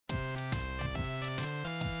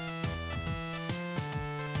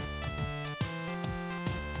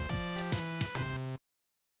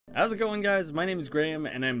How's it going, guys? My name is Graeme,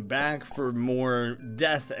 and I'm back for more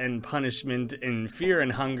death and punishment and fear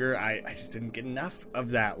and hunger. I just didn't get enough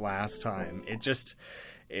of that last time. It just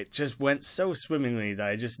went so swimmingly that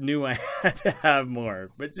I just knew I had to have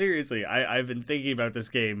more. But seriously, I've been thinking about this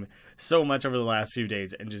game so much over the last few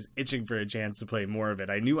days and just itching for a chance to play more of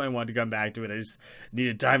it. I knew I wanted to come back to it. I just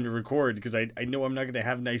needed time to record because I know I'm not going to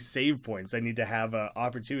have nice save points. I need to have an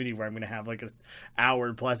opportunity where I'm going to have like an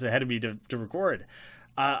hour plus ahead of me to record.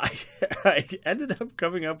 I ended up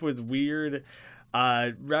coming up with weird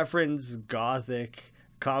reference gothic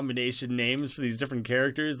combination names for these different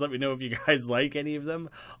characters. Let me know if you guys like any of them.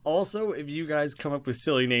 Also, if you guys come up with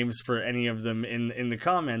silly names for any of them in the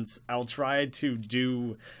comments, I'll try to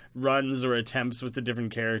do runs or attempts with the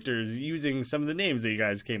different characters using some of the names that you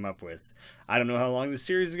guys came up with. I don't know how long the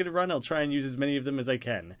series is going to run. I'll try and use as many of them as I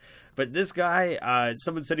can. But this guy,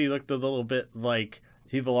 someone said he looked a little bit like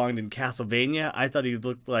he belonged in Castlevania. I thought he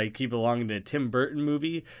looked like he belonged in a Tim Burton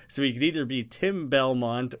movie. So he could either be Tim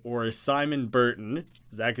Belmont or Simon Burton.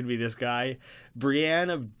 That could be this guy. Brienne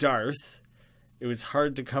of Darth. It was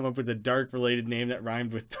hard to come up with a dark-related name that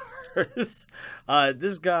rhymed with Darth.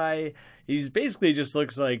 This guy, he's basically just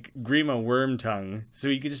looks like Grima Wormtongue. So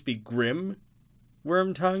he could just be Grim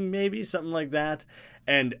Wormtongue, maybe? Something like that.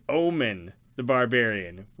 And Omen the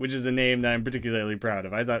Barbarian, which is a name that I'm particularly proud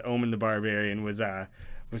of. I thought Omen the Barbarian was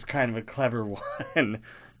kind of a clever one.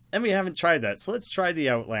 And we haven't tried that, so let's try the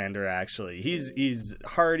Outlander, actually. He's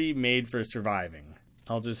hardy, made for surviving.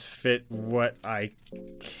 I'll just fit what I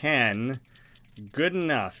can. Good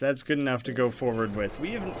enough. That's good enough to go forward with.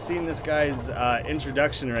 We haven't seen this guy's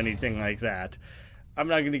introduction or anything like that. I'm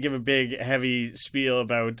not going to give a big, heavy spiel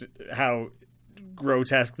about how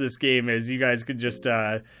grotesque this game is. You guys could just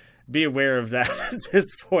be aware of that at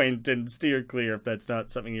this point and steer clear if that's not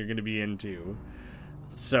something you're going to be into.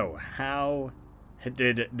 So, how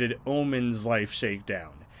did Omen's life shake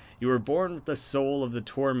down? You were born with the soul of the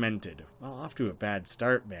tormented. Well, off to a bad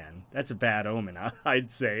start, man. That's a bad omen,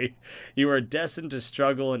 I'd say. You are destined to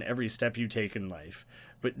struggle in every step you take in life.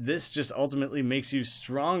 But this just ultimately makes you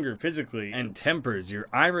stronger physically and tempers your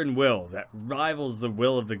iron will that rivals the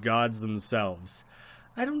will of the gods themselves.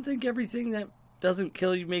 I don't think everything that doesn't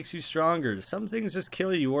kill you makes you stronger. Some things just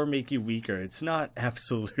kill you or make you weaker. It's not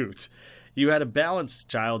absolute. You had a balanced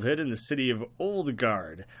childhood in the city of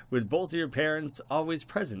Oldgard, with both your parents always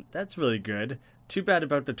present. That's really good. Too bad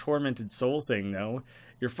about the tormented soul thing, though.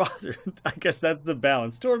 Your father, I guess that's the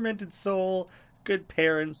balance. Tormented soul, good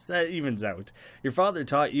parents, that evens out. Your father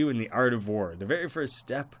taught you in the art of war. The very first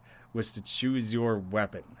step was to choose your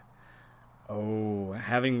weapon. Oh,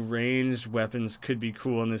 having ranged weapons could be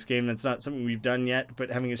cool in this game. That's not something we've done yet, but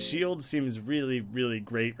having a shield seems really, really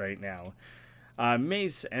great right now.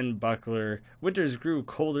 Mace and buckler. Winters grew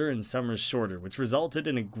colder and summers shorter, which resulted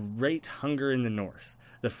in a great hunger in the north.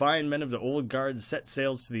 The fine men of the old guard set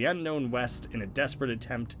sails to the unknown west in a desperate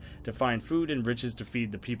attempt to find food and riches to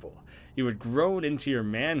feed the people. You had grown into your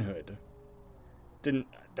manhood.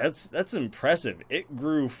 That's impressive. It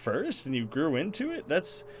grew first and you grew into it?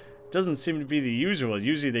 Doesn't seem to be the usual.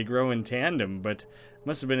 Usually they grow in tandem, but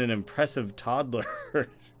must have been an impressive toddler.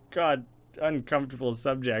 God, uncomfortable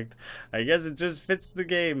subject. I guess it just fits the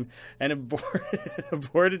game. And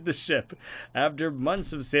aborted the ship. After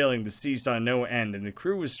months of sailing, the sea saw no end, and the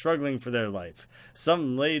crew was struggling for their life.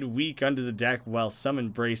 Some laid weak under the deck, while some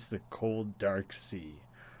embraced the cold, dark sea.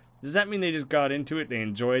 Does that mean they just got into it, they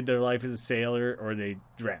enjoyed their life as a sailor, or they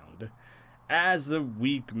drowned? As the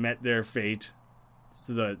weak met their fate,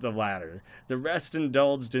 so the latter. The rest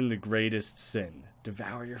indulged in the greatest sin.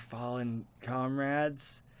 Devour your fallen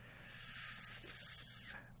comrades?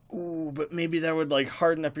 Ooh, but maybe that would like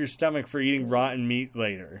harden up your stomach for eating rotten meat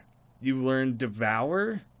later. You learned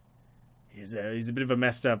devour? He's a bit of a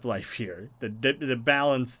messed up life here. The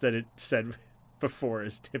balance that it said before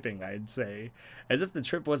is tipping, I'd say. As if the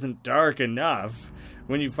trip wasn't dark enough.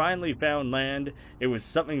 When you finally found land, it was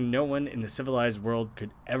something no one in the civilized world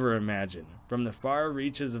could ever imagine. From the far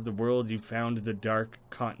reaches of the world, you found the dark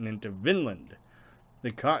continent of Vinland.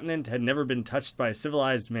 The continent had never been touched by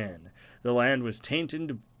civilized man. The land was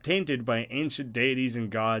tainted by ancient deities and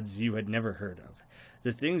gods you had never heard of.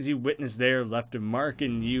 The things you witnessed there left a mark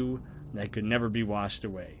in you that could never be washed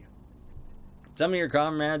away. Some of your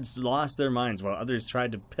comrades lost their minds, while others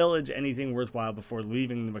tried to pillage anything worthwhile before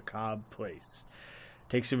leaving the macabre place.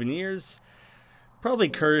 Take souvenirs? Probably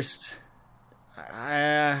cursed.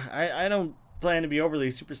 I don't plan to be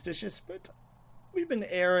overly superstitious, but we've been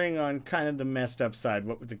erring on kind of the messed up side,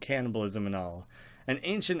 what with the cannibalism and all. An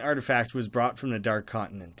ancient artifact was brought from the Dark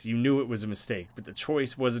Continent. You knew it was a mistake, but the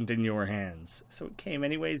choice wasn't in your hands. So it came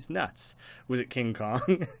anyways. Nuts. Was it King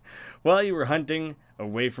Kong? While you were hunting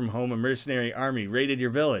away from home, a mercenary army raided your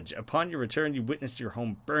village. Upon your return, you witnessed your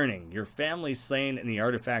home burning, your family slain, and the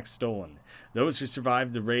artifact stolen. Those who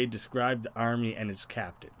survived the raid described the army and its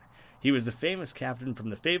captain. He was the famous captain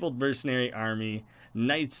from the fabled mercenary army,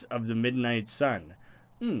 Knights of the Midnight Sun.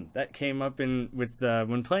 That came up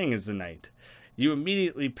when playing as the knight. You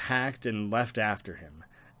immediately packed and left after him.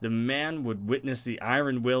 The man would witness the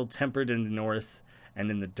iron will tempered in the north and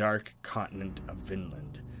in the dark continent of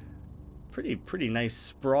Finland. Pretty nice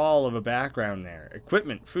sprawl of a background there.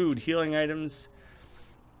 Equipment, food, healing items.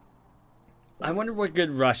 I wonder what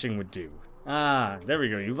good rushing would do. There we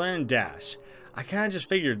go. You learn dash. I kind of just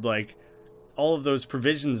figured, like, all of those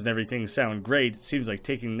provisions and everything sound great. It seems like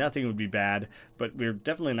taking nothing would be bad, but we're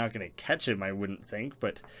definitely not going to catch him, I wouldn't think.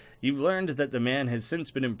 But you've learned that the man has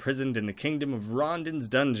since been imprisoned in the kingdom of Rondon's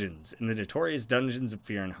dungeons, in the notorious dungeons of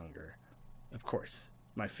fear and hunger. Of course,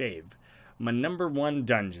 my fave. My #1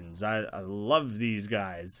 dungeons. I love these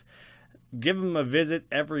guys. Give them a visit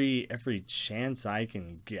every chance I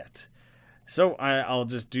can get. So I'll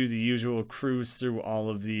just do the usual cruise through all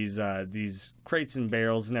of these crates and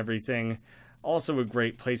barrels and everything. Also a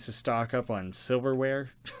great place to stock up on silverware.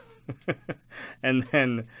 And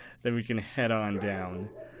then we can head on down.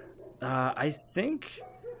 I think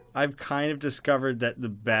I've kind of discovered that the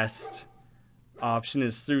best option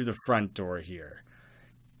is through the front door here.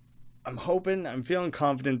 I'm feeling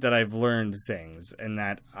confident that I've learned things and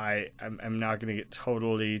that I'm not going to get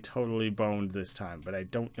totally boned this time, but I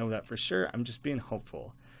don't know that for sure. I'm just being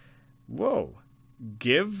hopeful. Whoa.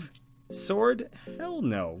 Give sword? Hell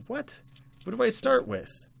no. What? What do I start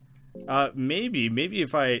with? Maybe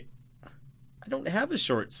if I don't have a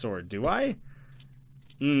short sword, do I?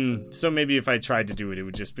 So maybe if I tried to do it, it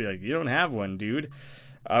would just be like, you don't have one, dude.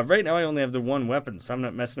 Right now I only have the one weapon, so I'm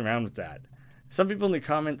not messing around with that. Some people in the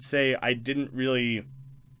comments say I didn't really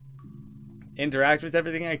interact with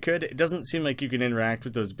everything I could. It doesn't seem like you can interact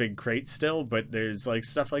with those big crates still, but there's like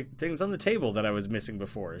stuff like things on the table that I was missing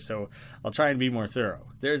before, so I'll try and be more thorough.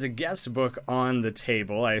 There's a guest book on the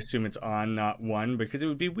table. I assume it's on, not one, because it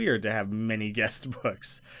would be weird to have many guest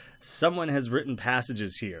books. Someone has written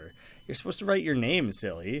passages here. You're supposed to write your name,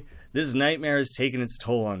 silly. This nightmare has taken its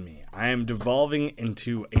toll on me. I am devolving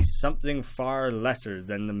into a something far lesser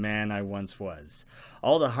than the man I once was.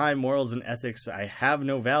 All the high morals and ethics, I have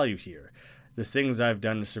no value here. The things I've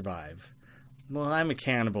done to survive. Well, I'm a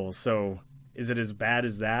cannibal, so is it as bad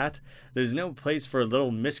as that? There's no place for a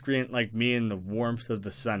little miscreant like me in the warmth of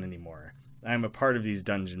the sun anymore. I am a part of these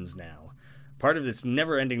dungeons now. Part of this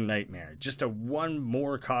never-ending nightmare. Just one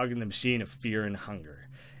more cog in the machine of fear and hunger.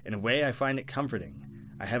 In a way, I find it comforting.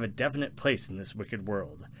 I have a definite place in this wicked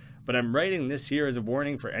world. But I'm writing this here as a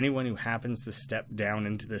warning for anyone who happens to step down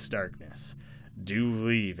into this darkness. Do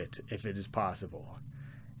leave it, if it is possible.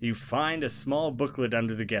 You find a small booklet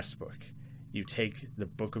under the guest book. You take the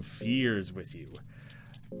Book of Fears with you.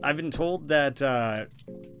 I've been told that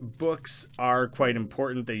books are quite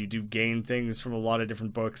important, that you do gain things from a lot of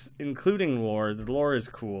different books, including lore. The lore is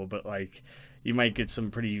cool, but like you might get some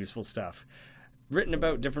pretty useful stuff. Written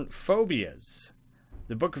about different phobias.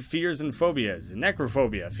 The Book of Fears and Phobias.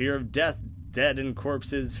 Necrophobia, fear of death, dead and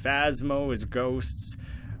corpses. Phasmo is ghosts.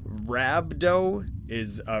 Rhabdo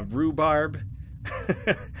is rhubarb.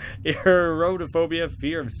 Erotophobia,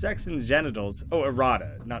 fear of sex and genitals. Oh,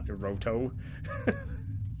 errata, not eroto.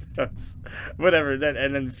 That's whatever.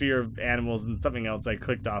 And then fear of animals and something else. I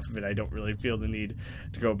clicked off of it. I don't really feel the need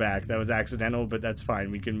to go back. That was accidental, but that's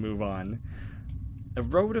fine. We can move on.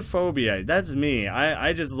 Erotophobia. That's me.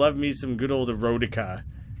 I just love me some good old erotica.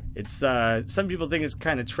 It's some people think it's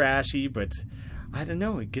kind of trashy, but I don't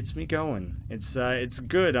know. It gets me going. It's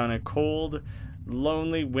good on a cold,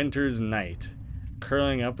 lonely winter's night.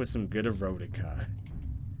 Curling up with some good erotica.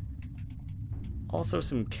 Also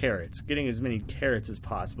some carrots. Getting as many carrots as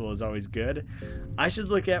possible is always good. I should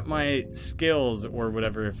look at my skills or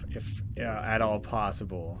whatever if at all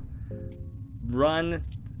possible. Run.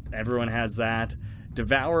 Everyone has that.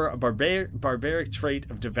 Devour, a barbaric trait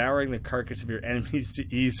of devouring the carcass of your enemies to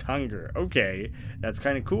ease hunger. Okay, that's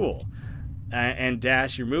kind of cool. And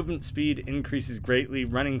dash, your movement speed increases greatly.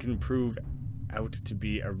 Running can prove out to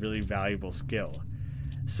be a really valuable skill.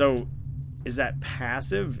 So, is that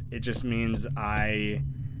passive? It just means I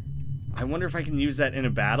wonder if I can use that in a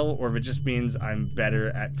battle, or if it just means I'm better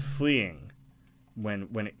at fleeing when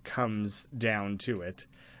it comes down to it.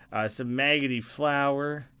 Some maggoty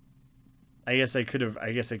flour. I guess I could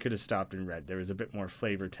have stopped and read. There was a bit more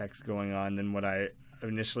flavor text going on than what I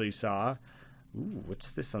initially saw. Ooh,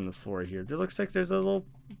 what's this on the floor here? There looks like there's a little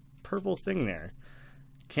purple thing there.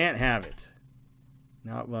 Can't have it.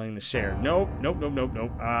 Not willing to share. Nope, nope, nope, nope,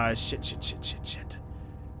 nope. Shit.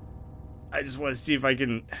 I just want to see if I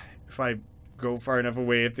can, if I go far enough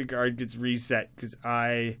away, if the guard gets reset, because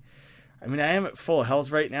I mean, I am at full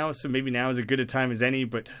health right now, so maybe now is as good a time as any,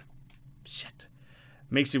 but shit.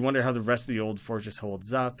 Makes you wonder how the rest of the old fortress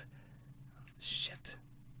holds up. Shit.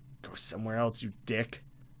 Go somewhere else, you dick.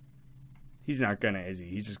 He's not gonna, is he?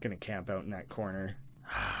 He's just gonna camp out in that corner.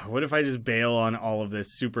 What if I just bail on all of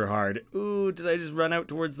this super hard? Ooh, did I just run out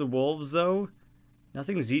towards the wolves, though?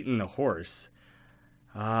 Nothing's eating the horse.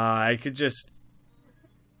 I could just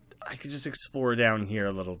explore down here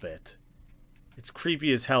a little bit. It's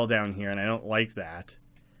creepy as hell down here, and I don't like that.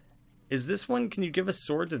 Is this one, can you give a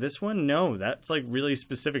sword to this one? No, that's like really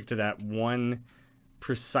specific to that one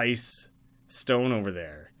precise stone over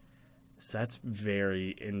there. So that's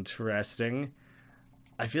very interesting.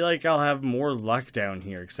 I feel like I'll have more luck down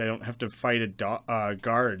here because I don't have to fight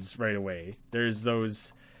guards right away. There's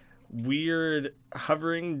those weird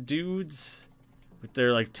hovering dudes with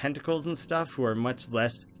their like tentacles and stuff who are much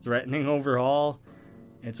less threatening overall.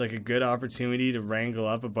 It's like a good opportunity to wrangle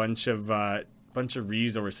up a bunch of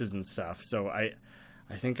resources and stuff. So I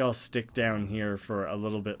think I'll stick down here for a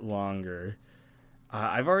little bit longer.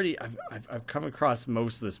 I've come across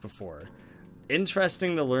most of this before.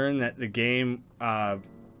 Interesting to learn that the game, oh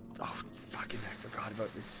fucking I forgot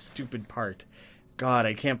about this stupid part. God,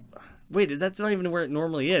 I can't, wait, that's not even where it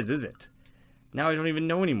normally is it? Now I don't even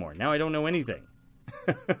know anymore. Now I don't know anything.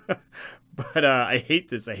 But I hate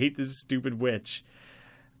this stupid witch.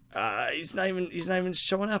 He's not even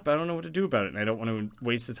showing up. I don't know what to do about it, and I don't want to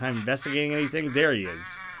waste the time investigating anything. There he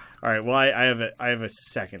is. All right, well, I have a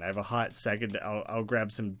second. I have a hot second. I'll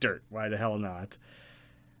grab some dirt. Why the hell not?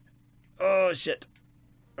 Oh shit.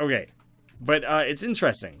 Okay, but it's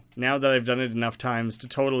interesting now that I've done it enough times to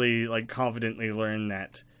totally like confidently learn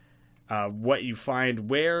that what you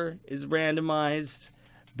find where is randomized,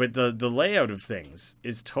 but the layout of things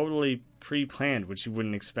is totally pre-planned, which you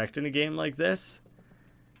wouldn't expect in a game like this.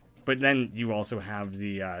 But then you also have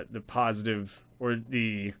the positive, or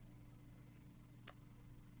the,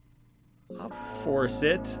 I'll force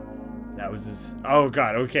it. That was his, oh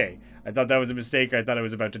god, okay. I thought that was a mistake. I thought I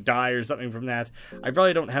was about to die or something from that. I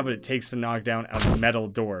probably don't have what it takes to knock down a metal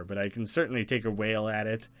door, but I can certainly take a whale at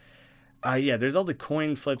it. Yeah, there's all the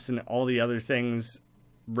coin flips and all the other things,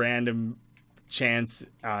 random chance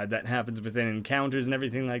that happens within encounters and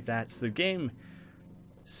everything like that. So the game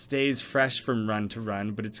stays fresh from run to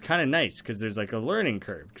run, but it's kind of nice because there's like a learning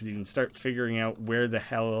curve, because you can start figuring out where the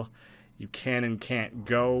hell you can and can't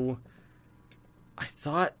go. I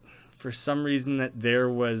thought for some reason that there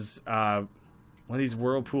was one of these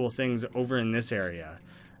whirlpool things over in this area.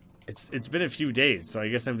 It's been a few days, so I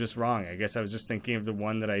guess I'm just wrong. I guess I was just thinking of the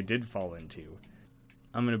one that I did fall into.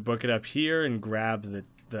 I'm gonna book it up here and grab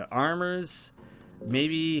the armors.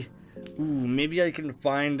 Maybe I can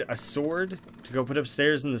find a sword to go put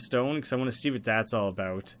upstairs in the stone, because I want to see what that's all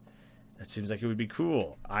about. That seems like it would be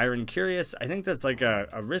cool. Iron Curious, I think that's like a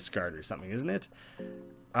wrist guard or something, isn't it?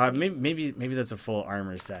 Maybe that's a full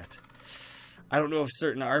armor set. I don't know if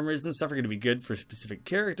certain armors and stuff are going to be good for specific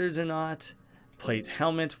characters or not. Plate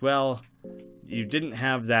helmet, well, you didn't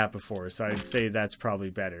have that before, so I'd say that's probably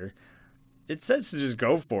better. It says to just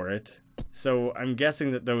go for it, so I'm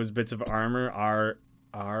guessing that those bits of armor are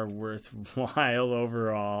worthwhile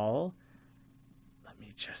overall. Let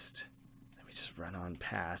me just run on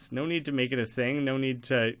past. No need to make it a thing. No need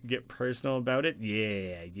to get personal about it.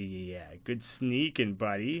 Yeah. Good sneaking,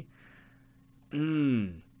 buddy.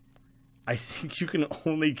 I think you can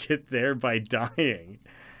only get there by dying.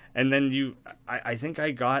 And then I think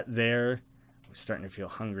I got there. I was starting to feel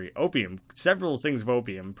hungry. Opium. Several things of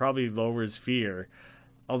opium. Probably lowers fear.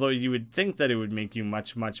 Although you would think that it would make you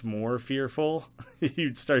much, much more fearful.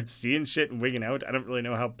 You'd start seeing shit and wigging out. I don't really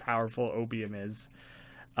know how powerful opium is.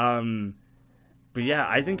 But yeah,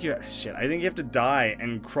 I think you have to die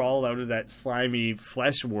and crawl out of that slimy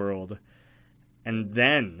flesh world. And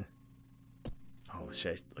then, oh,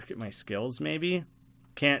 should I look at my skills maybe?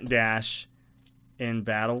 Can't dash in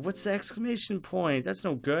battle. What's the exclamation point? That's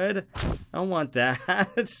no good. I don't want that.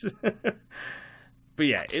 But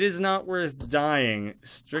yeah, it is not worth dying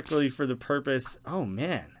strictly for the purpose. Oh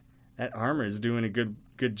man, that armor is doing a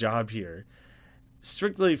good job here.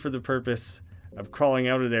 Strictly for the purpose of crawling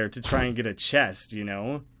out of there to try and get a chest, you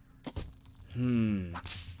know?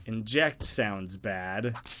 Inject sounds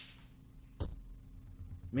bad.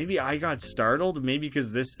 Maybe I got startled, maybe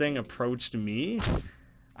because this thing approached me.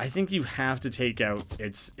 I think you have to take out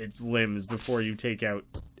its limbs before you take out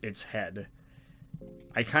its head.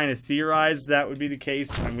 I kind of theorized that would be the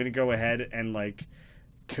case. I'm going to go ahead and, like,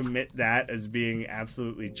 commit that as being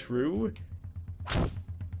absolutely true.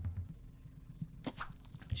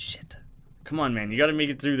 Shit. Come on, man. You got to make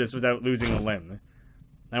it through this without losing a limb.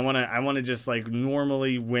 I want to just, like,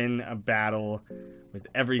 normally win a battle with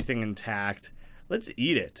everything intact. Let's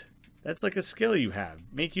eat it. That's like a skill you have.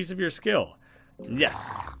 Make use of your skill.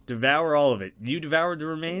 Yes. Devour all of it. You devoured the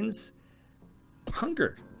remains?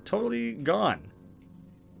 Hunger. Totally gone.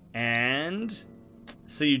 And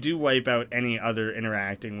so you do wipe out any other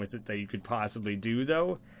interacting with it that you could possibly do,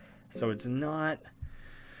 though. So it's not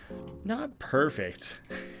perfect.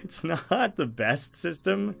 It's not the best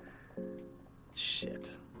system.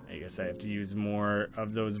 Shit. I guess I have to use more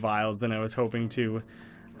of those vials than I was hoping to.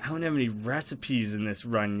 I don't have any recipes in this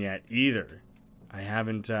run yet either. I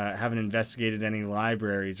haven't investigated any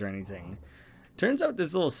libraries or anything. Turns out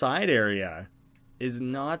this little side area is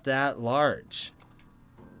not that large.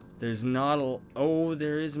 There's not a... Oh,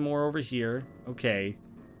 there is more over here. Okay.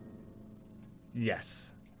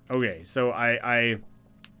 Yes. Okay, so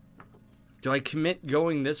do I commit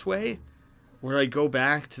going this way? Or do I go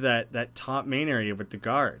back to that top main area with the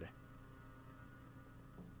guard?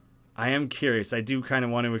 I am curious. I do kind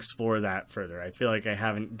of want to explore that further. I feel like I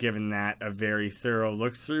haven't given that a very thorough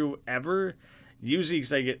look through ever. Usually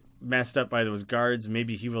because I get messed up by those guards.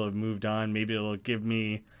 Maybe he will have moved on. Maybe it'll give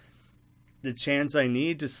me the chance I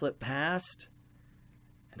need to slip past.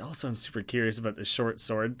 And also I'm super curious about the short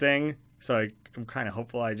sword thing. So I'm kind of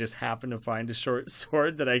hopeful I just happen to find a short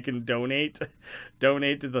sword that I can donate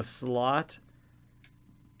to the slot.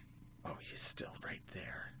 Oh, he's still right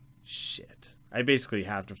there. Shit. I basically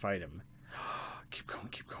have to fight him. Keep going,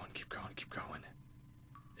 keep going, keep going, keep going.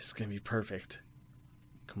 This is going to be perfect.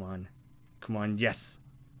 Come on. Come on, yes.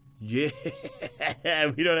 Yeah,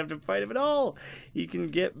 we don't have to fight him at all. He can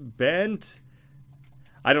get bent.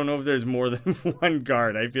 I don't know if there's more than one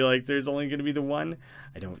guard. I feel like there's only going to be the one.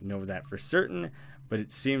 I don't know that for certain, but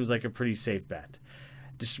it seems like a pretty safe bet.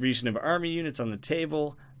 Distribution of army units on the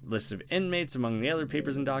table. List of inmates among the other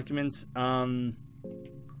papers and documents.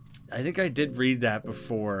 I think I did read that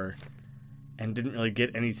before and didn't really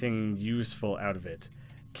get anything useful out of it.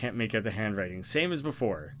 Can't make out the handwriting. Same as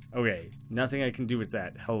before. Okay, nothing I can do with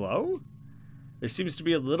that. Hello? There seems to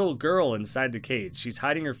be a little girl inside the cage. She's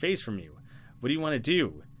hiding her face from you. What do you want to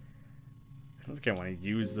do? I don't think I want to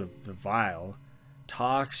use the vial.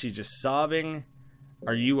 Talk, she's just sobbing.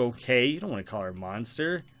 Are you okay? You don't want to call her a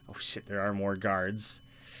monster. Oh shit, there are more guards.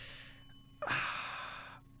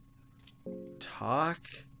 Talk?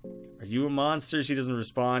 Are you a monster? She doesn't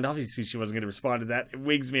respond. Obviously she wasn't going to respond to that. It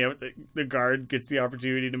wigs me out that the guard gets the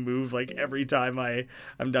opportunity to move like every time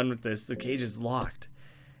I'm done with this. The cage is locked.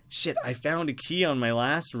 Shit, I found a key on my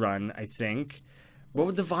last run, I think. What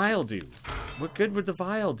would the vial do? What good would the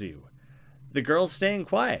vial do? The girl's staying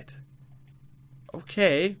quiet.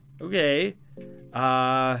 Okay, okay.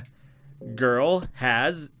 Girl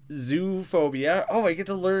has zoophobia. Oh, I get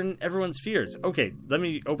to learn everyone's fears. Okay, let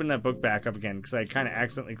me open that book back up again because I kind of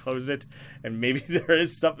accidentally closed it. And maybe there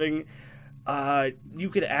is something you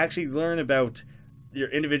could actually learn about your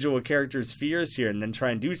individual character's fears here and then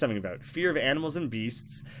try and do something about it. Fear of animals and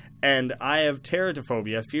beasts. And I have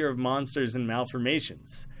teratophobia, fear of monsters and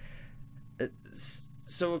malformations.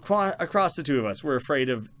 So across the two of us, we're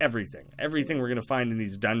afraid of everything. Everything we're going to find in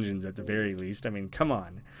these dungeons at the very least. I mean, come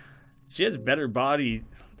on. She has better body.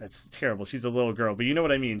 That's terrible. She's a little girl. But you know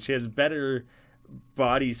what I mean. She has better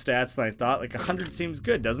body stats than I thought. Like 100 seems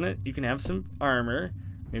good, doesn't it? You can have some armor.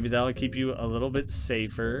 Maybe that'll keep you a little bit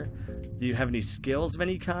safer. Do you have any skills of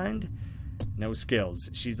any kind? No skills.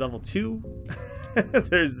 She's level 2.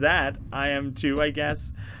 There's that. I am 2, I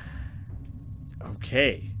guess.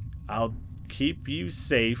 Okay. I'll keep you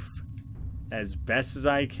safe as best as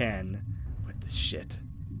I can. What the shit?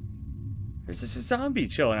 There's just a zombie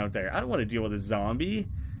chilling out there. I don't want to deal with a zombie.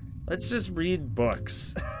 Let's just read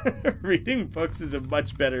books. Reading books is a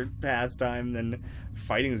much better pastime than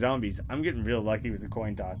fighting zombies. I'm getting real lucky with the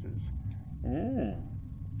coin tosses.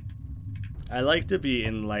 I like to be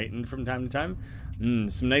enlightened from time to time.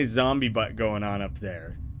 Some nice zombie butt going on up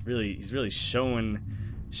there. Really, he's really showing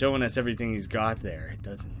us everything he's got there.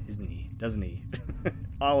 Isn't he? Doesn't he?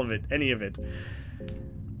 All of it, any of it.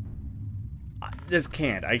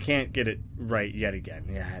 I can't get it right yet again.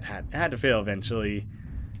 Yeah, it had to fail eventually.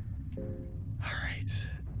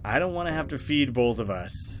 Alright. I don't want to have to feed both of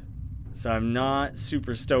us. So I'm not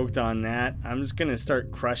super stoked on that. I'm just gonna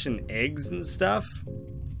start crushing eggs and stuff.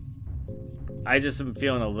 I just am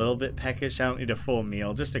feeling a little bit peckish. I don't need a full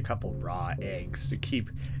meal. Just a couple raw eggs to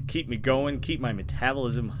keep me going, keep my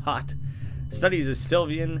metabolism hot. Studies of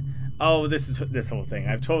Sylvian. Oh, this whole thing.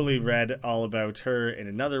 I've totally read all about her in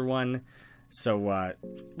another one. So,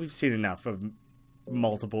 we've seen enough of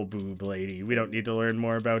multiple boob lady. We don't need to learn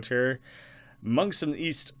more about her. Monks from the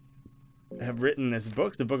East have written this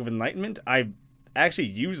book, the Book of Enlightenment. I actually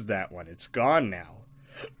used that one. It's gone now.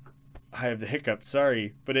 I have the hiccup,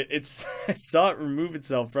 sorry. But it's I saw it remove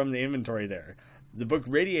itself from the inventory there. The book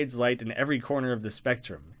radiates light in every corner of the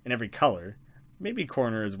spectrum, in every color. Maybe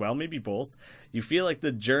corner as well, maybe both. You feel like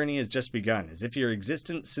the journey has just begun, as if your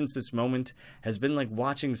existence since this moment has been like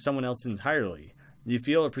watching someone else entirely. You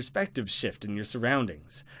feel a perspective shift in your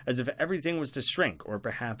surroundings, as if everything was to shrink, or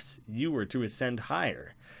perhaps you were to ascend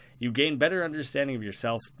higher. You gain better understanding of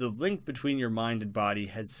yourself. The link between your mind and body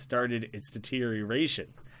has started its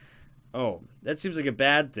deterioration. Oh, that seems like a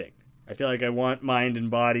bad thing. I feel like I want mind and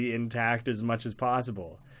body intact as much as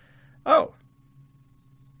possible. Oh.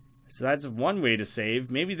 So that's one way to save.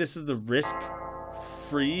 Maybe this is the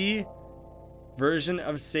risk-free version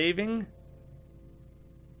of saving.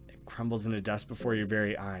 It crumbles into dust before your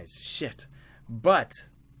very eyes. Shit. But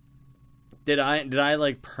did I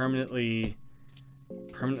like permanently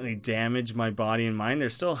damage my body and mind?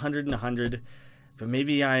 There's still 100 and 100, but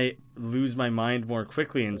maybe I lose my mind more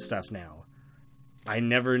quickly and stuff now. I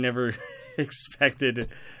never expected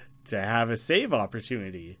to have a save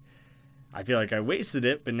opportunity. I feel like I wasted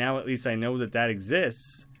it, but now at least I know that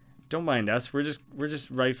exists. Don't mind us. We're just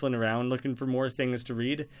rifling around looking for more things to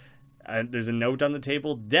read. There's a note on the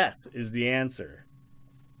table. Death is the answer.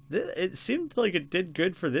 It seemed like it did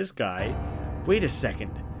good for this guy. Wait a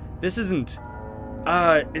second. This isn't...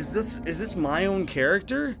 is this my own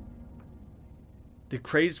character? The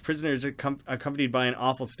crazed prisoner is accompanied by an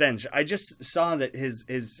awful stench. I just saw that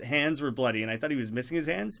his hands were bloody, and I thought he was missing his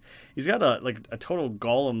hands. He's got a total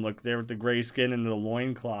golem look there with the gray skin and the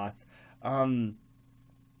loincloth.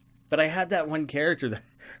 But I had that one character that,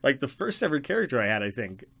 like the first ever character I had, I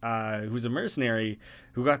think, who's a mercenary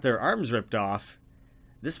who got their arms ripped off.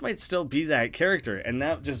 This might still be that character, and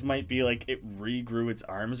that just might be like it regrew its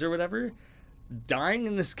arms or whatever. Dying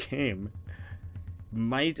in this game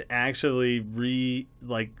might actually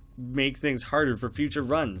make things harder for future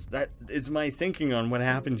runs. That is my thinking on what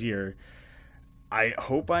happened here. I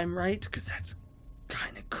hope I'm right, because that's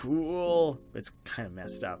kind of cool. It's kind of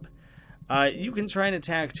messed up. You can try and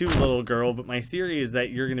attack too, little girl, but my theory is that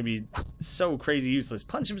you're going to be so crazy useless.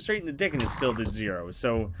 Punch him straight in the dick and it still did 0.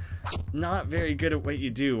 So, not very good at what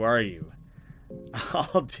you do, are you?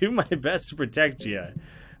 I'll do my best to protect you.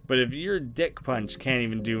 But if your dick punch can't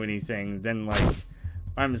even do anything, then like...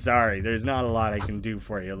 I'm sorry, there's not a lot I can do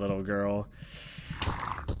for you, little girl.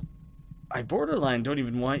 I borderline don't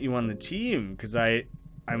even want you on the team, because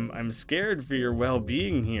I'm scared for your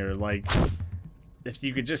well-being here. Like, if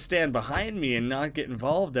you could just stand behind me and not get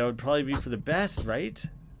involved, that would probably be for the best, right?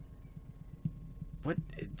 What?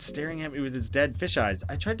 It's staring at me with its dead fish eyes.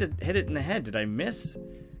 I tried to hit it in the head. Did I miss?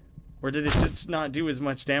 Or did it just not do as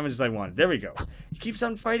much damage as I wanted? There we go. He keeps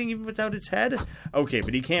on fighting even without its head? Okay,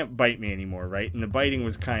 but he can't bite me anymore, right? And the biting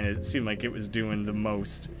was kind of... seemed like it was doing the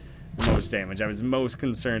most damage. I was most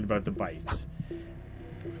concerned about the bites.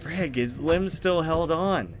 Frig, his limbs still held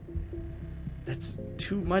on. That's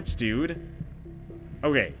too much, dude.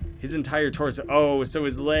 Okay, his entire torso... Oh, so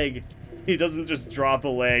his leg... He doesn't just drop a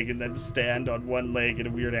leg and then stand on one leg at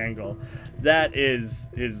a weird angle. That is...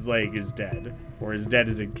 his leg is dead. Or as dead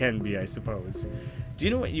as it can be, I suppose. Do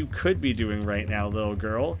you know what you could be doing right now, little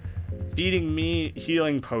girl? Feeding me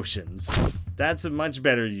healing potions. That's a much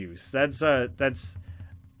better use. That's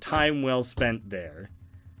time well spent there.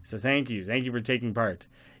 So thank you. Thank you for taking part.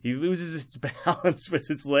 He loses its balance with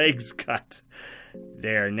its legs cut.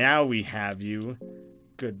 There, now we have you.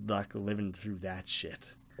 Good luck living through that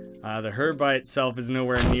shit. The herb by itself is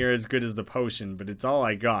nowhere near as good as the potion, but it's all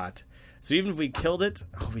I got. So even if we killed it...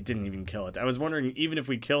 Oh, we didn't even kill it. I was wondering, even if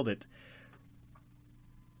we killed it...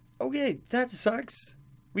 Okay, that sucks.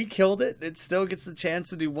 We killed it. It still gets the chance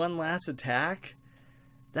to do one last attack.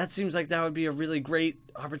 That seems like that would be a really great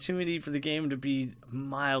opportunity for the game to be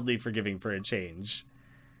mildly forgiving for a change.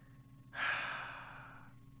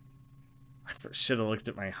 I should have looked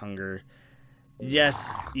at my hunger.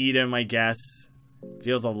 Yes, eat him, I guess.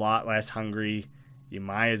 Feels a lot less hungry. You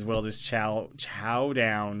might as well just chow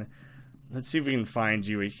down. Let's see if we can find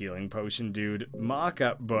you a healing potion, dude.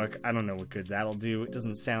 Mock-up book. I don't know what good that'll do. It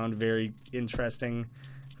doesn't sound very interesting.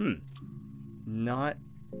 Not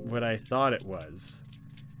what I thought it was.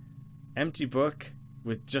 Empty book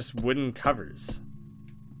with just wooden covers.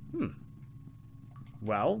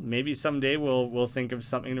 Well, maybe someday we'll think of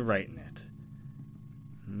something to write in it.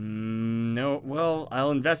 No, well,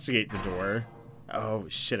 I'll investigate the door. Oh,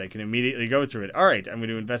 shit, I can immediately go through it. Alright, I'm going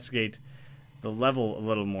to investigate the level a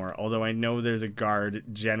little more, although I know there's a guard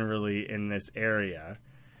generally in this area.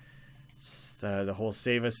 The whole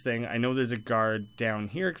save us thing. I know there's a guard down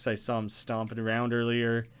here because I saw him stomping around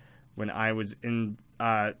earlier when I was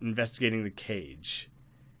investigating the cage.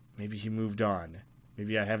 Maybe he moved on.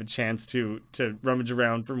 Maybe I have a chance to rummage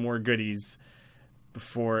around for more goodies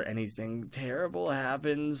before anything terrible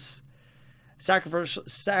happens.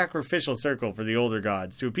 Sacrificial circle for the older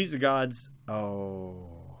gods. To appease the gods.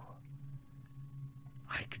 Oh.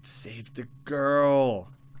 I could save the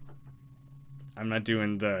girl. I'm not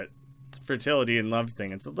doing the fertility and love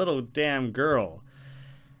thing. It's a little damn girl.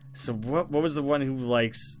 So what was the one who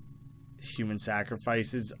likes human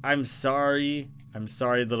sacrifices? I'm sorry. I'm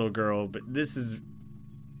sorry, little girl, but this is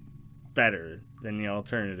better than the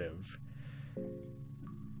alternative.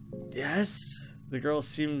 Yes, the girl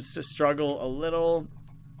seems to struggle a little.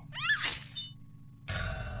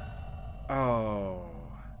 Oh.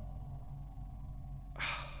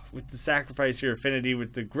 With the sacrifice, your affinity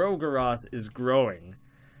with the Grogaroth is growing.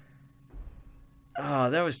 Oh,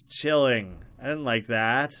 that was chilling. I didn't like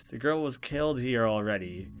that. The girl was killed here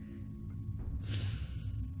already.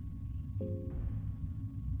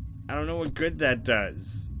 I don't know what good that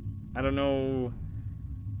does. I don't know.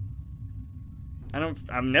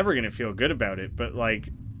 I'm never gonna feel good about it, but like,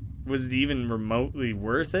 was it even remotely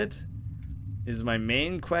worth it? Is my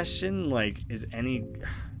main question. Like, is any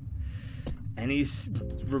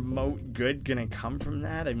remote good gonna come from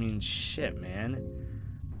that? I mean, shit, man.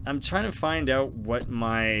 I'm trying to find out what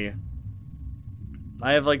my...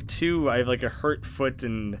 I have like a hurt foot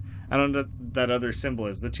and I don't know what that other symbol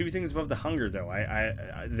is. The two things above the hunger, though, I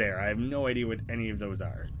have no idea what any of those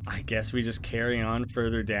are. I guess we just carry on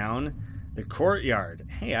further down. The courtyard.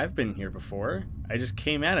 Hey, I've been here before. I just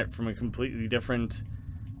came at it from a completely different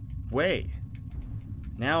way.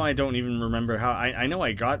 Now I don't even remember how... I know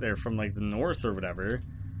I got there from like the north or whatever.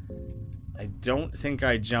 I don't think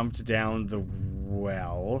I jumped down the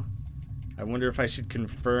well. I wonder if I should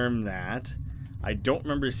confirm that. I don't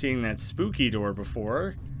remember seeing that spooky door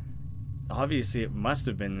before. Obviously it must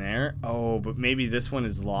have been there. Oh, but maybe this one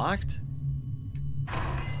is locked?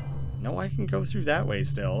 No, I can go through that way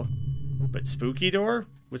still. But spooky door?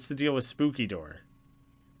 What's the deal with spooky door?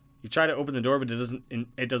 You try to open the door, but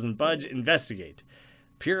it doesn't budge. Investigate.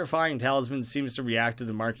 Purifying talisman seems to react to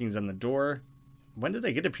the markings on the door. When did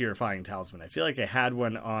I get a purifying talisman? I feel like I had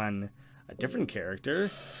one on a different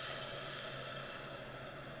character.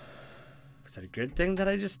 Was that a good thing that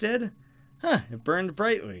I just did? Huh, it burned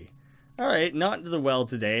brightly. Alright, not into the well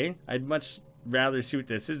today. I'd much rather see what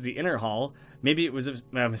this is. The inner hall. Maybe it was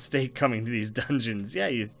a mistake coming to these dungeons. Yeah,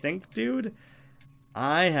 you think, dude?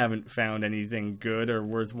 I haven't found anything good or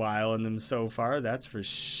worthwhile in them so far, that's for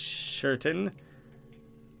certain.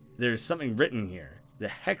 There's something written here. The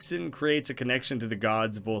Hexen creates a connection to the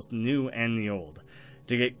gods, both new and the old.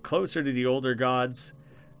 To get closer to the older gods...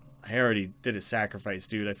 I already did a sacrifice,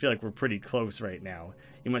 dude. I feel like we're pretty close right now.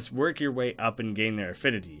 You must work your way up and gain their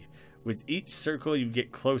affinity. With each circle, you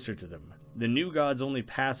get closer to them. The new gods only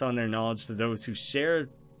pass on their knowledge to those who share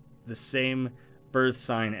the same birth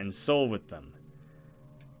sign and soul with them.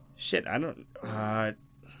 Shit, I don't...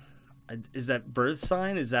 is that birth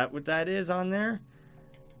sign? Is that what that is on there?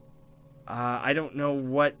 I don't know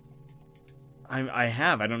what I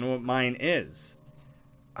have. I don't know what mine is.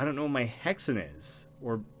 I don't know what my Hexen is.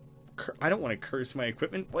 Or... I don't want to curse my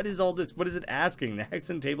equipment. What is all this? What is it asking? The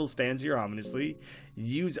Hexen table stands here ominously.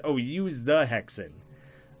 Use the Hexen.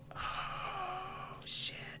 Oh,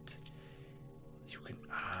 shit. You can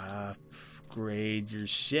upgrade your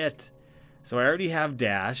shit. So I already have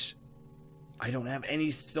dash. I don't have any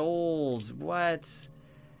souls. What?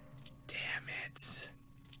 Damn it.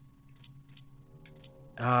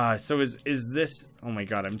 So is this... Oh my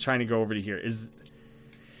god, I'm trying to go over to here.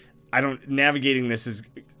 Navigating this is...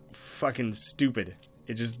 fucking stupid.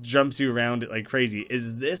 It just jumps you around it like crazy.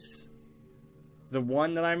 Is this the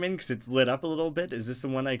one that I'm in? Because it's lit up a little bit. Is this the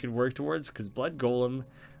one I could work towards? Because Blood Golem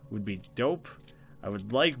would be dope. I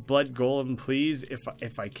would like Blood Golem, please,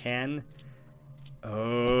 if I can.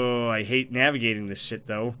 Oh, I hate navigating this shit,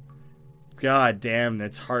 though. God damn,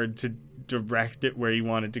 that's hard to direct it where you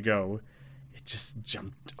want it to go. It just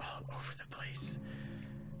jumped all over the place.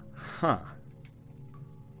 Huh.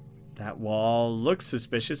 That wall looks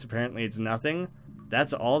suspicious. Apparently it's nothing.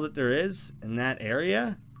 That's all that there is in that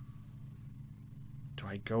area? Do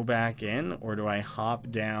I go back in or do I hop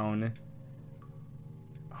down?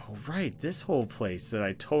 Oh, right. This whole place that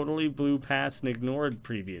I totally blew past and ignored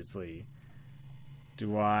previously.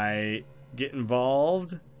 Do I get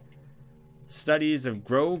involved? Studies of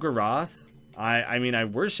Grogaroth. I mean, I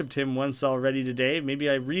worshipped him once already today. Maybe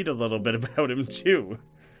I read a little bit about him too.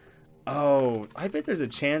 Oh, I bet there's a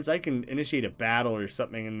chance I can initiate a battle or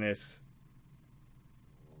something in this.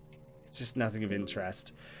 It's just nothing of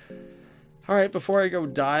interest. Alright, before I go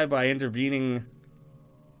die by intervening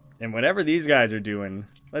in whatever these guys are doing,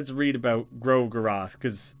 let's read about Groguroth,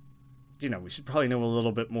 because, you know, we should probably know a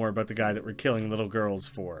little bit more about the guy that we're killing little girls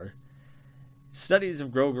for. Studies of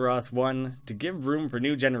Groguroth 1. To give room for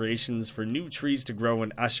new generations, for new trees to grow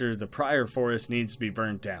and usher, the prior forest needs to be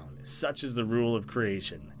burnt down. Such is the rule of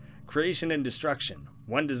creation. Creation and destruction.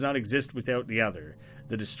 One does not exist without the other.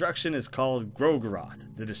 The destruction is called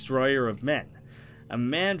Groguroth, the destroyer of men. A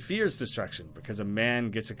man fears destruction because a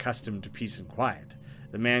man gets accustomed to peace and quiet.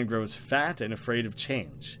 The man grows fat and afraid of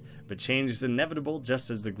change. But change is inevitable just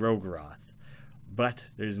as the Groguroth. But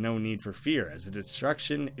there's no need for fear, as the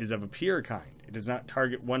destruction is of a pure kind. It does not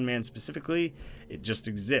target one man specifically, it just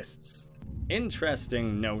exists.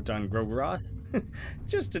 Interesting note on Groguroth.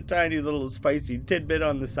 Just a tiny little spicy tidbit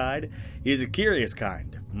on the side. He is a curious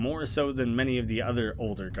kind, more so than many of the other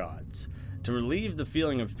older gods. To relieve the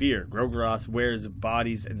feeling of fear, Groguroth wears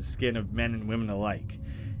bodies and skin of men and women alike.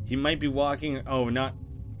 He might be walking,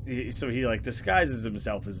 so he like disguises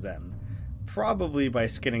himself as them. Probably by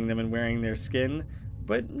skinning them and wearing their skin,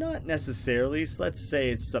 but not necessarily, so let's say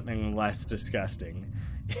it's something less disgusting.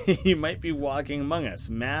 He might be walking among us,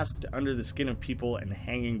 masked under the skin of people and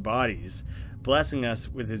hanging bodies, blessing us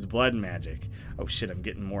with his blood magic. Oh shit, I'm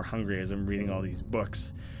getting more hungry as I'm reading all these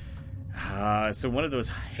books. So one of those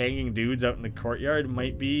hanging dudes out in the courtyard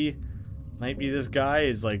might be this guy,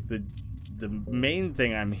 is like the main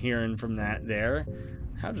thing I'm hearing from that there.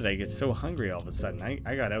 How did I get so hungry all of a sudden?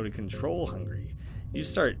 I got out of control hungry. You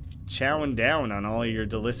start chowing down on all your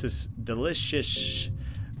delicious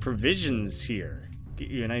provisions here. Get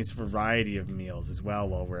you a nice variety of meals as well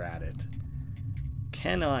while we're at it.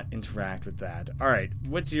 Cannot interact with that. Alright,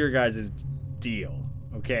 what's your guys' deal?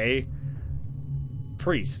 Okay?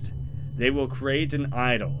 Priest. They will create an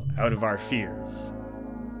idol out of our fears.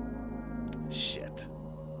 Shit.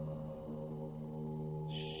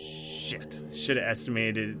 Should have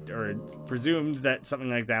estimated or presumed that something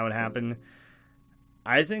like that would happen.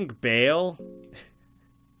 I think Baal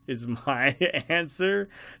is my answer.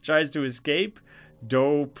 Tries to escape.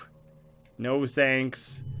 Dope. No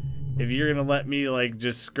thanks. If you're gonna let me like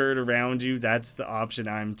just skirt around you, that's the option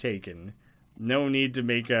I'm taking. No need to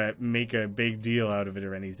make a big deal out of it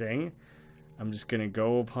or anything. I'm just gonna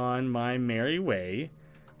go upon my merry way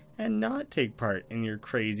and not take part in your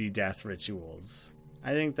crazy death rituals.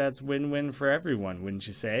 I think that's win-win for everyone, wouldn't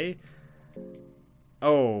you say?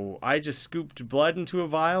 Oh, I just scooped blood into a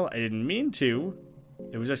vial? I didn't mean to.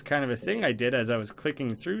 It was just kind of a thing I did as I was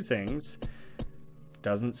clicking through things.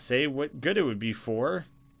 Doesn't say what good it would be for.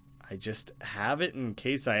 I just have it in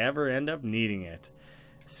case I ever end up needing it.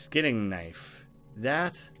 Skinning knife.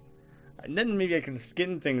 That. And then maybe I can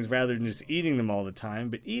skin things rather than just eating them all the time.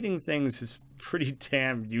 But eating things is pretty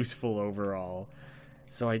damn useful overall.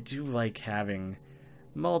 So I do like having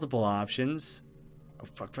multiple options. Oh,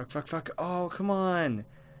 fuck. Oh, come on.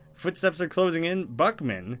 Footsteps are closing in.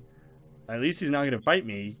 Buckman. At least he's not going to fight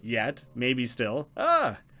me yet. Maybe still.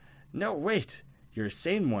 Ah! No, wait. You're a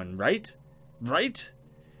sane one, right? Right?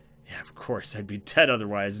 Yeah, of course. I'd be dead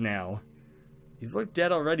otherwise now. You look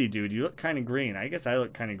dead already, dude. You look kind of green. I guess I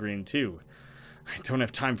look kind of green, too. I don't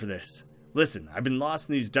have time for this. Listen, I've been lost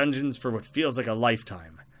in these dungeons for what feels like a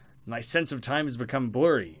lifetime. My sense of time has become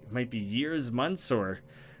blurry. It might be years, months, or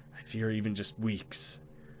I fear even just weeks.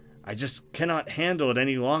 I just cannot handle it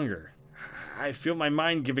any longer. I feel my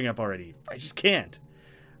mind giving up already. I just can't.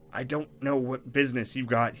 I don't know what business you've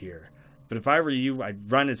got here, but if I were you,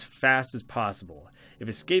 I'd run as fast as possible. If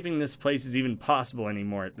escaping this place is even possible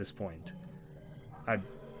anymore at this point. I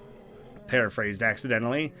paraphrased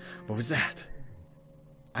accidentally. What was that?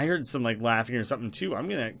 I heard some like laughing or something too. I'm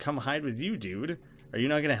gonna come hide with you, dude. Are you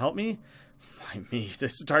not gonna help me? Why me?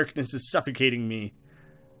 This darkness is suffocating me.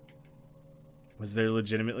 Was there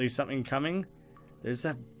legitimately something coming? There's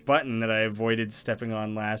that button that I avoided stepping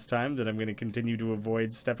on last time that I'm gonna continue to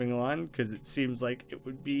avoid stepping on because it seems like it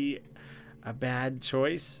would be a bad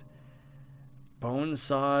choice. Bone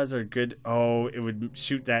saws are good. Oh, it would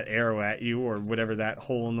shoot that arrow at you or whatever that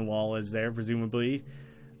hole in the wall is there, presumably.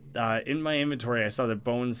 In my inventory, I saw that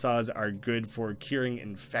bone saws are good for curing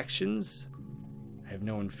infections. I have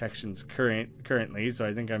no infections currently, so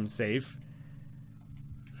I think I'm safe.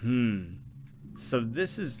 So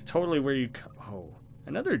this is totally where you come... Oh,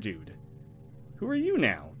 another dude. Who are you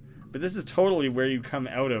now? But this is totally where you come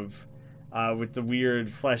out of with the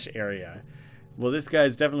weird flesh area. Well, this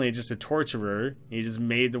guy's definitely just a torturer. He just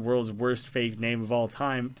made the world's worst fake name of all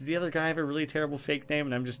time. Did the other guy have a really terrible fake name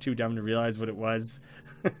and I'm just too dumb to realize what it was?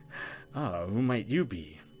 Oh, who might you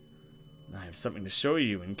be? I have something to show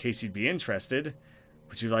you in case you'd be interested.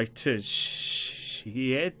 Would you like to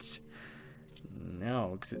see it?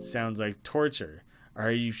 No, because it sounds like torture.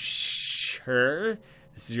 Are you sure?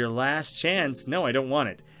 This is your last chance. No, I don't want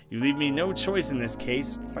it. You leave me no choice in this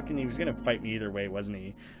case. Fucking, he was gonna fight me either way, wasn't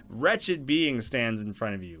he? Wretched being stands in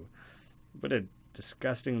front of you. What a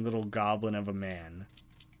disgusting little goblin of a man.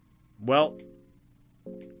 Well,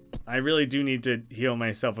 I really do need to heal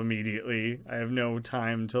myself immediately. I have no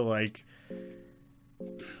time to, like,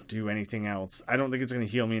 do anything else. I don't think it's gonna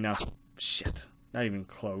heal me enough. Shit. Not even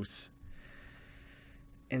close.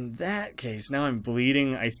 In that case, now I'm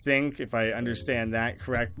bleeding, I think, if I understand that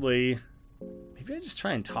correctly. Maybe I just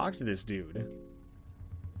try and talk to this dude.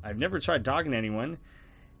 I've never tried talking to anyone.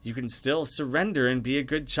 You can still surrender and be a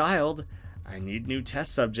good child. I need new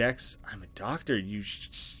test subjects. I'm a doctor, you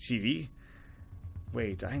see.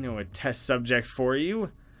 Wait, I know a test subject for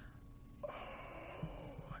you.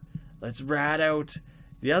 Oh, let's rat out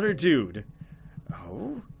the other dude.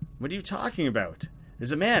 Oh, what are you talking about?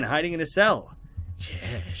 There's a man hiding in a cell.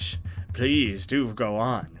 Yes, please do go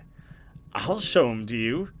on. I'll show him to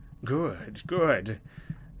you. Good, good.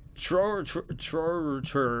 Tror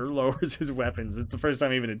lowers his weapons. It's the first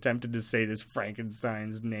time I even attempted to say this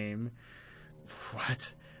Frankenstein's name.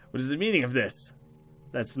 What? What is the meaning of this?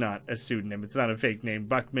 That's not a pseudonym. It's not a fake name.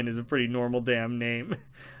 Buckman is a pretty normal damn name.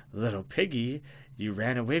 Little piggy, you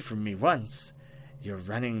ran away from me once. Your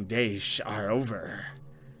running days are over.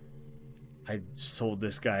 I sold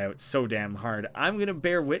this guy out so damn hard. I'm gonna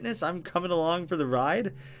bear witness. I'm coming along for the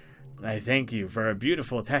ride. I thank you for a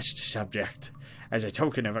beautiful test subject. As a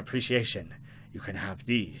token of appreciation, you can have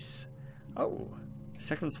these. Oh,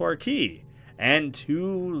 second floor key. And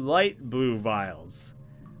 2 light blue vials.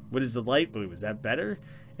 What is the light blue? Is that better?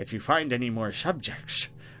 If you find any more subjects,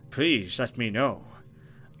 please let me know.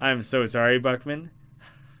 I'm so sorry, Buckman.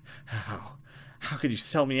 How could you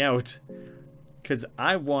sell me out? Because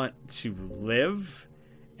I want to live,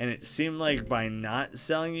 and it seemed like by not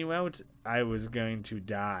selling you out, I was going to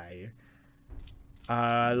die.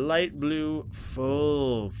 Light blue,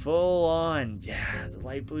 full on. Yeah, the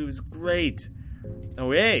light blue is great.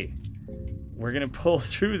 Oh, hey, we're gonna pull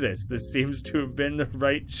through this. This seems to have been the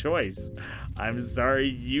right choice. I'm sorry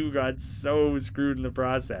you got so screwed in the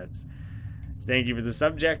process. Thank you for the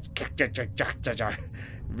subject.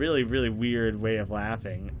 Really, really weird way of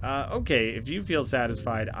laughing. Okay, if you feel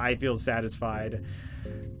satisfied, I feel satisfied.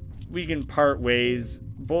 We can part ways.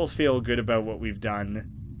 Both feel good about what we've done.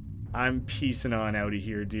 I'm peacing on out of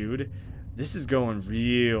here, dude. This is going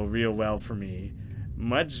real well for me.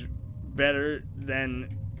 Much better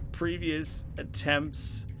than previous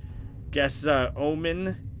attempts. Guess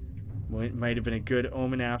Omen. Well, it might have been a good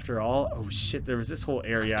omen after all. Oh shit, there was this whole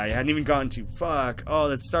area I hadn't even gotten to. Fuck. Oh,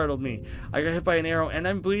 that startled me. I got hit by an arrow and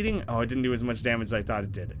I'm bleeding. Oh, it didn't do as much damage as I thought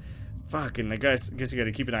it did. Fucking, I guess you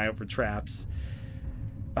gotta keep an eye out for traps.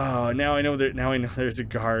 Oh, now I know there's a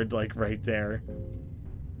guard like right there.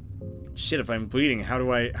 Shit, if I'm bleeding, how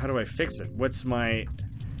do I fix it? What's my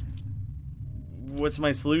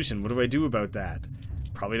solution? What do I do about that?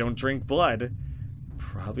 Probably don't drink blood.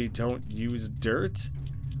 Probably don't use dirt.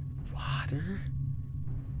 Water?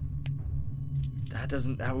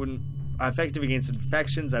 That wouldn't effective against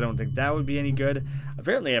infections. I don't think that would be any good.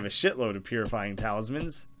 Apparently I have a shitload of purifying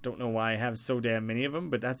talismans. Don't know why I have so damn many of them,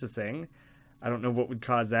 but that's a thing. I don't know what would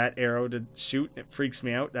cause that arrow to shoot. It freaks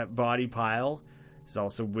me out. That body pile is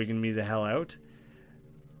also wigging me the hell out.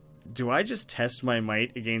 Do I just test my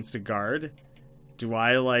might against a guard? Do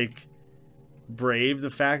I, like, brave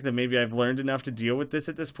the fact that maybe I've learned enough to deal with this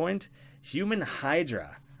at this point? Human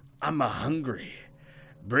Hydra. I'm hungry.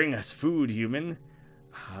 Bring us food, human.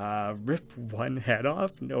 Rip one head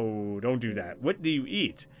off? No, don't do that. What do you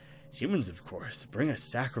eat? Humans, of course. Bring us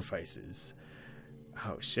sacrifices.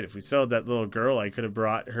 Oh, shit. If we sold that little girl, I could have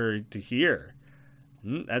brought her to here.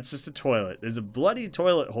 That's just a toilet. There's a bloody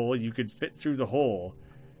toilet hole. You could fit through the hole.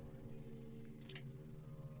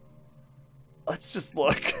 Let's just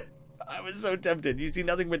look. I was so tempted. You see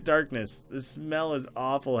nothing but darkness. The smell is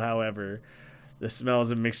awful, however. The smell is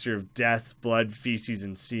a mixture of death, blood, feces,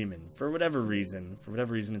 and semen. For whatever reason. For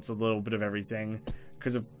whatever reason, it's a little bit of everything.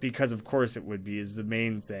 Because of course it would be, is the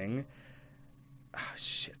main thing. Ah,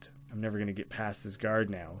 shit. I'm never going to get past this guard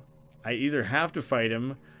now. I either have to fight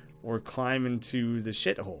him or climb into the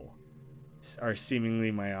shithole. Are seemingly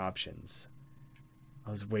my options.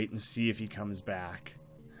 I'll just wait and see if he comes back.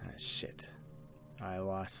 Ah, shit. I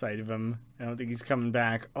lost sight of him. I don't think he's coming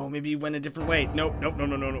back. Oh, maybe he went a different way. Nope, nope, no,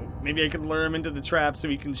 no, no, no. Maybe I could lure him into the trap so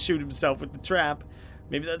he can shoot himself with the trap.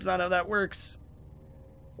 Maybe that's not how that works.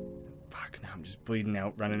 Fuck, now I'm just bleeding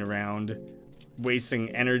out, running around, wasting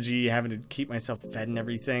energy, having to keep myself fed and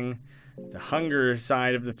everything. The hunger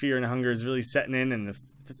side of the fear and hunger is really setting in, and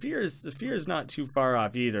the fear is not too far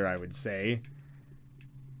off either, I would say.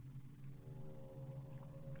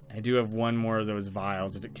 I do have one more of those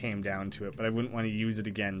vials if it came down to it, but I wouldn't want to use it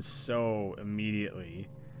again so immediately.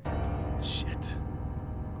 Shit.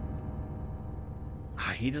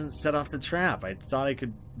 Ah, he doesn't set off the trap. I thought I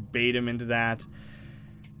could bait him into that.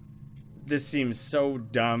 This seems so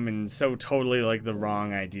dumb and so totally like the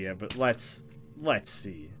wrong idea, but let's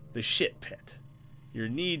see. The shit pit. You're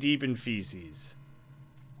knee deep in feces.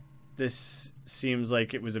 This seems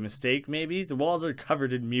like it was a mistake, maybe? The walls are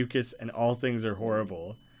covered in mucus and all things are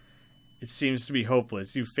horrible. It seems to be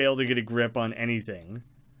hopeless. You fail to get a grip on anything.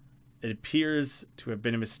 It appears to have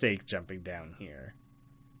been a mistake jumping down here.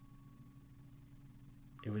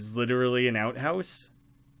 It was literally an outhouse.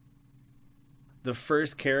 The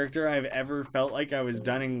first character I've ever felt like I was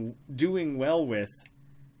doing well with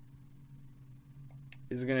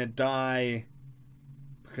is gonna die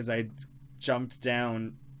because I jumped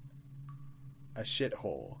down a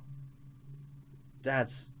shithole.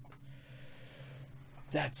 That's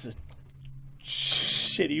a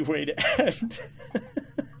shitty way to end.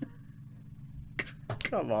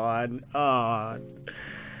 Come on. Oh,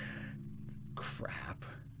 crap.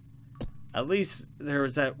 At least there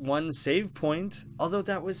was that one save point, although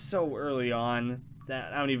that was so early on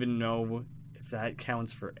that I don't even know if that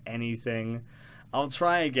counts for anything. I'll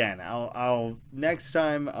try again. I'll next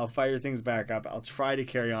time I'll fire things back up. I'll try to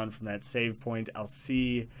carry on from that save point. I'll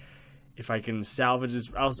see if I can salvage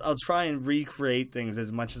this. I'll try and recreate things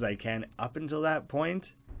as much as I can up until that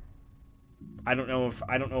point. I don't know if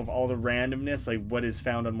all the randomness, like what is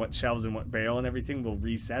found on what shelves and what barrel and everything, will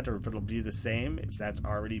reset, or if it'll be the same if that's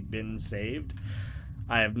already been saved.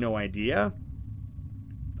 I have no idea.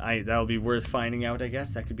 That'll be worth finding out, I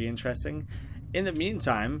guess. That could be interesting. In the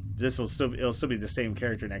meantime, it'll still be the same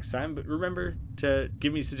character next time, but remember to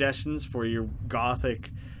give me suggestions for your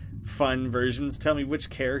gothic fun versions. Tell me which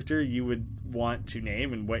character you would want to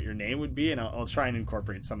name and what your name would be, and I'll try and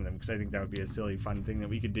incorporate some of them, because I think that would be a silly fun thing that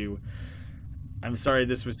we could do. I'm sorry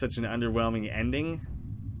this was such an underwhelming ending.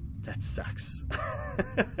 That sucks.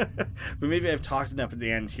 But maybe I've talked enough at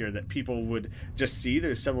the end here that people would just see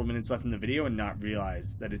there's several minutes left in the video and not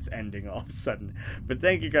realize that it's ending all of a sudden. But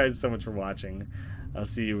thank you guys so much for watching. I'll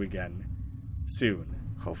see you again soon,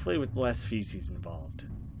 hopefully with less feces involved.